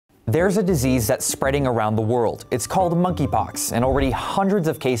There's a disease that's spreading around the world. It's called monkeypox, and already hundreds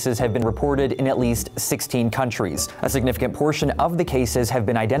of cases have been reported in at least 16 countries. A significant portion of the cases have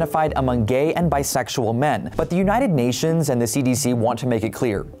been identified among gay and bisexual men. But the United Nations and the CDC want to make it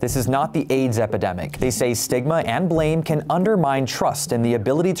clear, this is not the AIDS epidemic. They say stigma and blame can undermine trust and the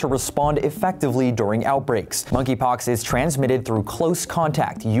ability to respond effectively during outbreaks. Monkeypox is transmitted through close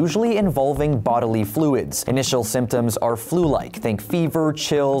contact, usually involving bodily fluids. Initial symptoms are flu-like, think fever,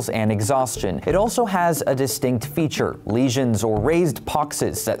 chills, and exhaustion. It also has a distinct feature, lesions or raised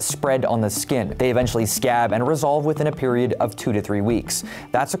poxes that spread on the skin. They eventually scab and resolve within a period of 2 to 3 weeks.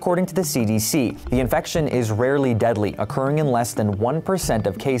 That's according to the CDC. The infection is rarely deadly, occurring in less than 1%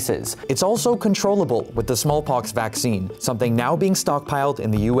 of cases. It's also controllable with the smallpox vaccine, something now being stockpiled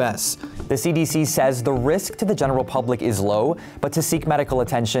in the U.S. The CDC says the risk to the general public is low, but to seek medical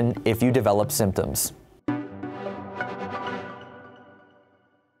attention if you develop symptoms.